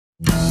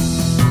What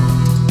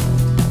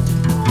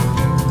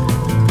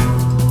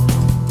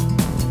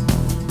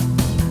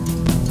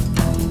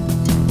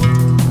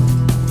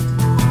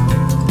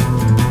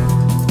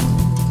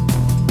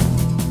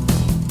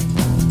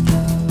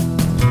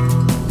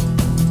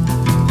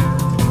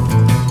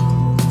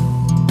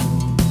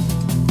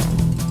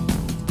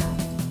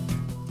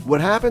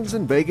happens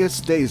in Vegas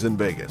stays in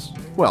Vegas.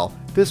 Well,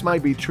 this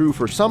might be true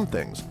for some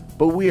things,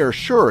 but we are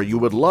sure you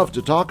would love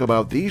to talk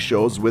about these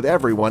shows with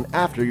everyone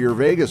after your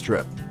Vegas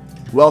trip.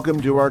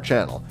 Welcome to our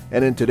channel,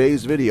 and in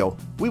today's video,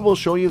 we will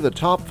show you the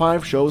top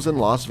 5 shows in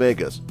Las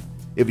Vegas.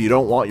 If you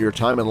don't want your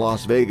time in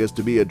Las Vegas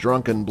to be a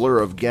drunken blur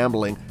of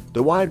gambling,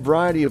 the wide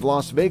variety of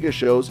Las Vegas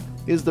shows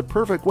is the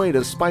perfect way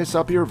to spice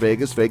up your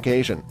Vegas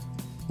vacation.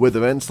 With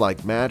events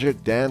like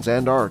magic, dance,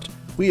 and art,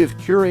 we have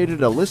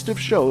curated a list of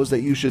shows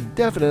that you should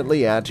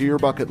definitely add to your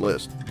bucket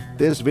list.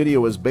 This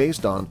video is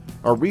based on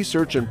our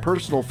research and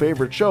personal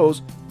favorite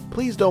shows.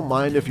 Please don't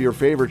mind if your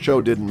favorite show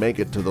didn't make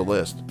it to the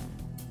list.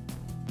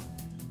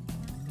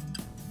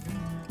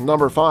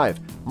 Number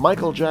 5.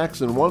 Michael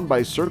Jackson won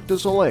by Cirque du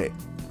Soleil.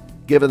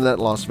 Given that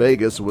Las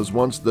Vegas was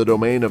once the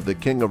domain of the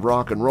king of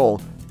rock and roll,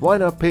 why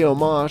not pay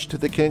homage to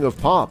the king of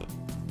pop?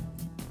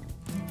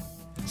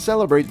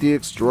 Celebrate the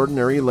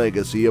extraordinary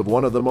legacy of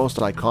one of the most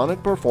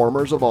iconic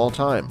performers of all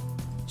time.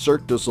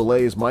 Cirque du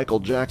Soleil's Michael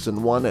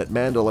Jackson won at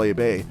Mandalay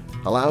Bay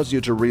allows you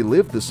to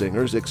relive the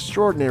singer's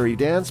extraordinary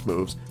dance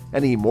moves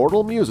and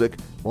immortal music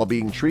while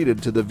being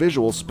treated to the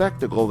visual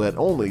spectacle that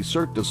only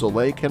Cirque du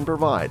Soleil can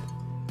provide.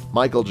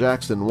 Michael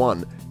Jackson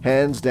won,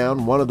 hands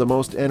down one of the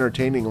most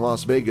entertaining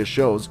Las Vegas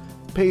shows,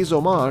 pays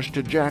homage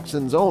to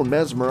Jackson's own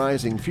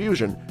mesmerizing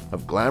fusion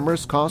of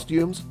glamorous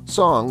costumes,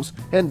 songs,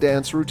 and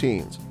dance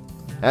routines.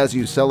 As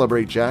you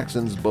celebrate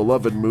Jackson's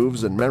beloved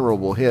moves and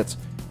memorable hits,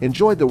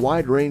 enjoy the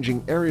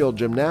wide-ranging aerial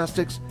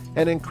gymnastics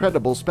and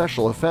incredible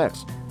special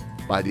effects.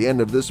 By the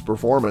end of this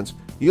performance,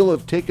 you'll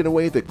have taken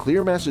away the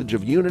clear message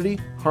of unity,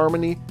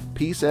 harmony,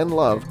 peace, and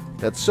love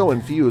that so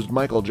infused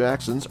Michael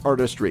Jackson's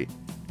artistry.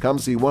 Come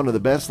see one of the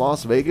best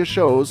Las Vegas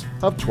shows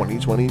of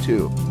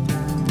 2022.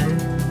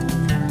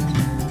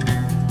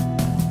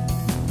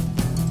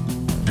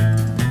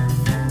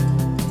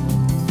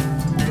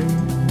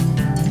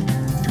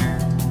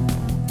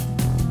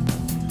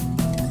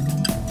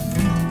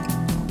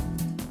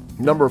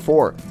 Number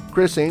 4.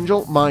 Criss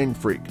Angel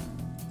Mindfreak.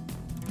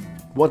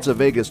 What's a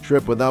Vegas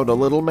trip without a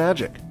little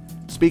magic?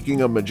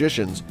 Speaking of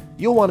magicians,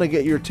 you'll want to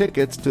get your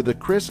tickets to the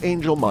Criss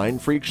Angel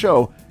Mindfreak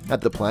show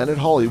at the Planet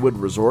Hollywood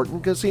Resort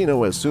and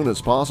Casino as soon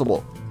as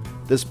possible.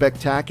 The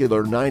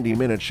spectacular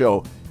 90-minute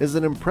show is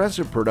an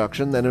impressive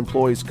production that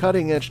employs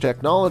cutting-edge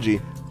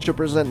technology to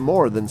present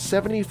more than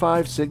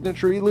 75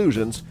 signature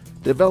illusions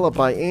developed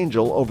by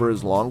Angel over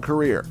his long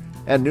career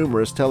and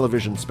numerous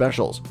television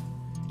specials.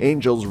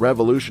 Angel's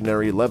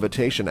revolutionary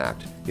levitation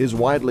act is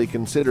widely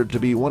considered to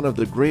be one of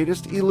the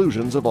greatest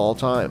illusions of all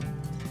time.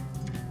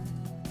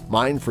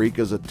 Mindfreak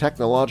is a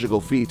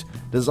technological feat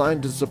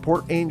designed to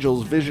support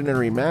Angel's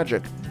visionary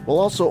magic while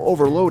also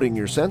overloading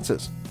your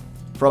senses.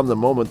 From the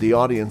moment the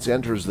audience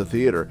enters the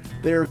theater,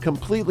 they are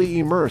completely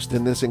immersed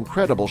in this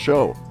incredible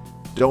show.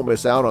 Don't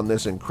miss out on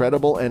this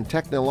incredible and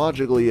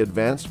technologically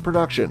advanced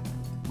production.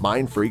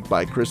 Mindfreak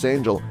by Criss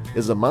Angel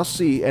is a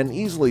must-see and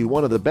easily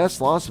one of the best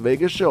Las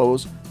Vegas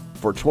shows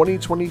for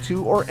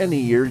 2022 or any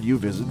year you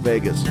visit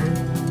Vegas.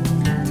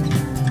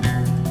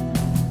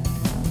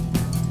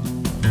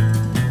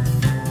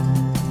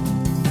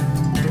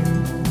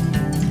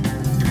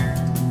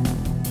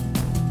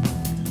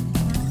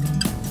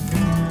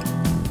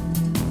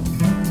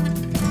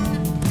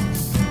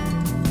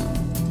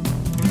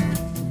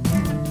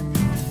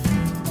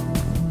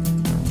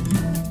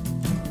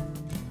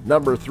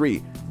 Number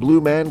 3.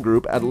 Blue Man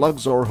Group at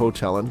Luxor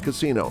Hotel and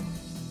Casino.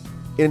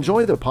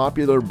 Enjoy the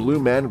popular Blue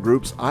Man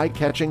Group's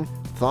eye-catching,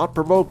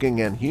 thought-provoking,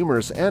 and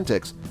humorous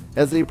antics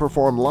as they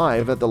perform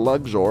live at the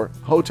Luxor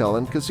Hotel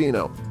and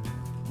Casino.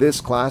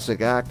 This classic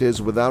act is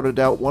without a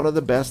doubt one of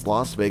the best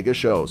Las Vegas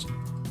shows.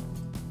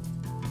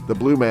 The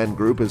Blue Man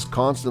Group is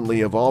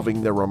constantly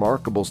evolving their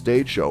remarkable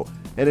stage show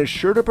and is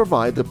sure to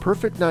provide the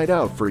perfect night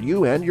out for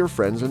you and your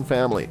friends and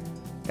family.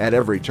 At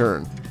every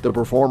turn, the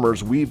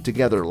performers weave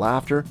together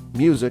laughter,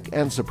 music,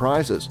 and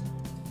surprises.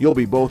 You'll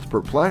be both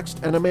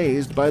perplexed and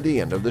amazed by the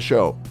end of the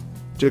show.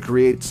 To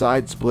create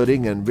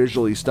side-splitting and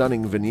visually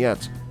stunning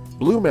vignettes,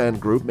 Blue Man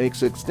Group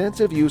makes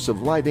extensive use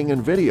of lighting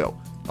and video,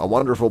 a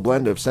wonderful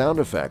blend of sound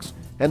effects,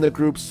 and the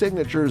group's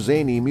signature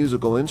zany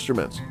musical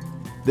instruments.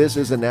 This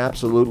is an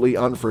absolutely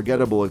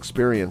unforgettable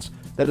experience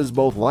that is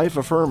both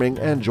life-affirming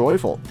and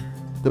joyful.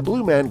 The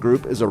Blue Man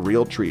Group is a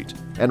real treat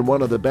and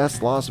one of the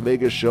best Las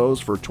Vegas shows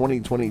for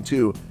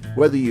 2022,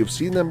 whether you've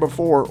seen them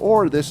before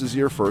or this is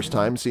your first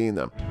time seeing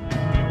them.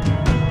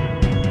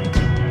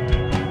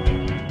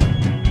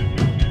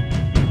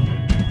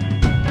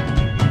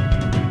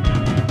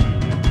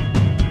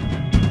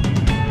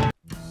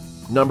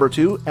 Number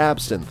 2.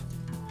 Absinthe.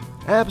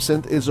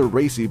 Absinthe is a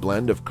racy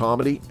blend of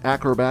comedy,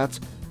 acrobats,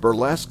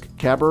 burlesque,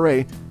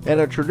 cabaret, and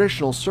a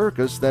traditional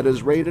circus that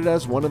is rated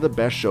as one of the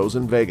best shows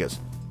in Vegas.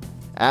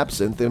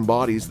 Absinthe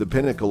embodies the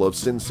pinnacle of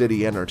Sin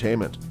City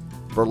entertainment.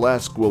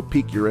 Burlesque will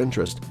pique your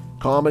interest,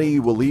 comedy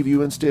will leave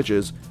you in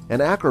stitches,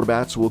 and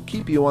acrobats will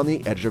keep you on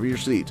the edge of your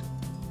seat.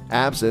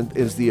 Absinthe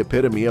is the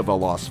epitome of a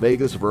Las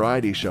Vegas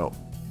variety show.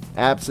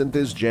 Absinthe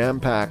is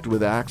jam-packed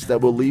with acts that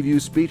will leave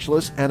you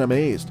speechless and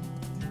amazed.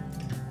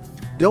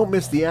 Don't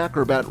miss the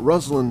acrobat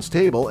Ruslan's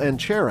Table and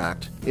Chair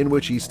Act, in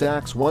which he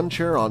stacks one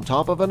chair on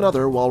top of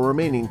another while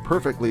remaining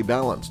perfectly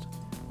balanced.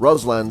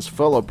 Ruslan's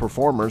fellow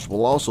performers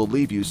will also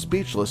leave you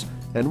speechless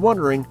and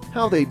wondering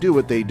how they do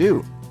what they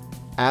do.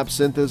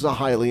 Absinthe is a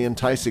highly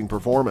enticing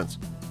performance.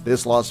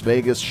 This Las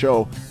Vegas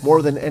show,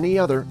 more than any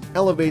other,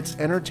 elevates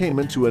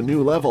entertainment to a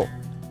new level,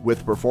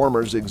 with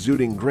performers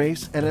exuding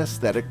grace and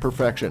aesthetic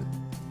perfection.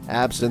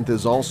 Absinthe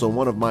is also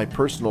one of my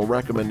personal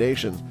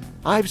recommendations.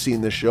 I've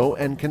seen the show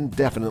and can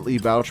definitely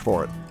vouch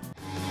for it.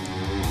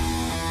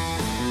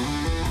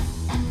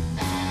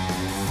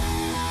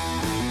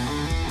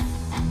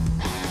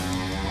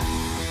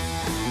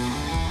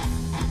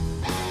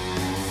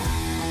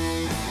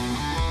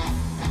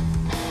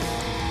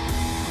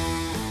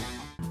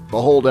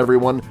 Behold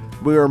everyone,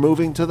 we are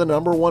moving to the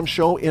 #1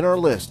 show in our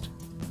list.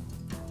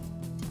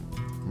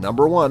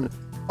 Number 1.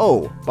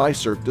 O by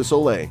Cirque du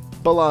Soleil,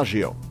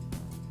 Bellagio.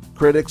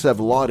 Critics have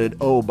lauded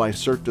O by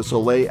Cirque du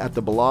Soleil at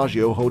the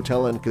Bellagio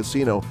Hotel and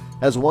Casino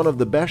as one of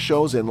the best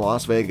shows in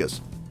Las Vegas.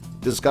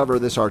 Discover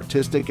this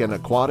artistic and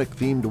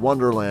aquatic-themed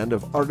wonderland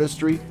of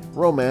artistry,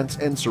 romance,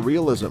 and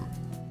surrealism.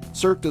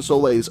 Cirque du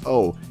Soleil's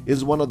O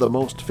is one of the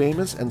most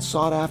famous and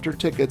sought-after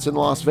tickets in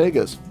Las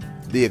Vegas.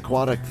 The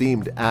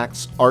aquatic-themed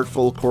acts,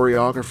 artful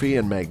choreography,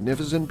 and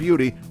magnificent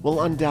beauty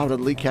will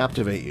undoubtedly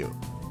captivate you.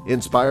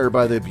 Inspired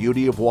by the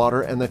beauty of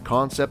water and the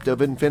concept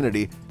of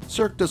infinity,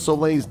 Cirque du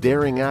Soleil's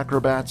daring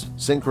acrobats,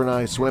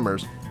 synchronized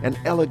swimmers, and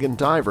elegant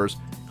divers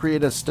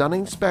create a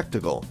stunning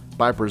spectacle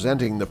by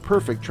presenting the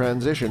perfect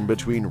transition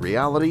between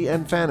reality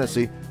and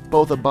fantasy,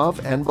 both above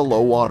and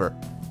below water.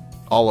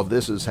 All of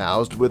this is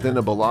housed within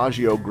a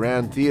Bellagio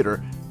Grand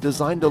Theater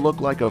designed to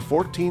look like a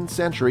 14th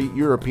century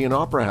European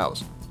opera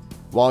house.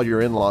 While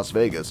you're in Las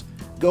Vegas,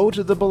 go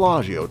to the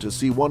Bellagio to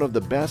see one of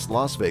the best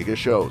Las Vegas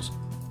shows.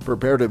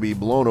 Prepare to be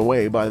blown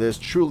away by this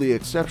truly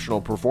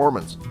exceptional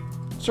performance.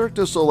 Cirque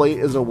du Soleil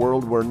is a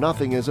world where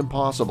nothing is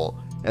impossible,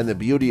 and the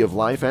beauty of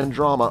life and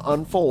drama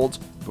unfolds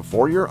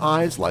before your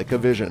eyes like a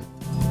vision.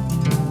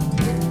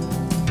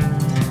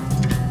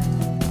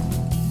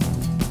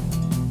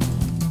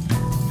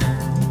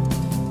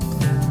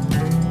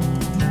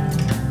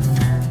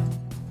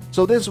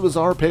 So this was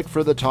our pick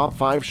for the top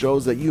 5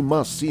 shows that you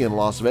must see in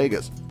Las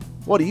Vegas.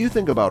 What do you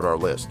think about our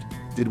list?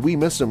 Did we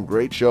miss some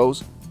great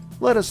shows?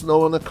 Let us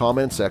know in the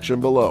comment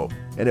section below.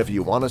 And if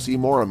you want to see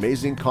more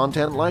amazing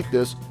content like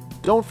this,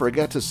 don't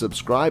forget to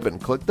subscribe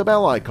and click the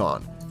bell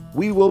icon.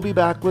 We will be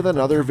back with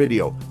another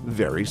video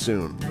very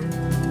soon.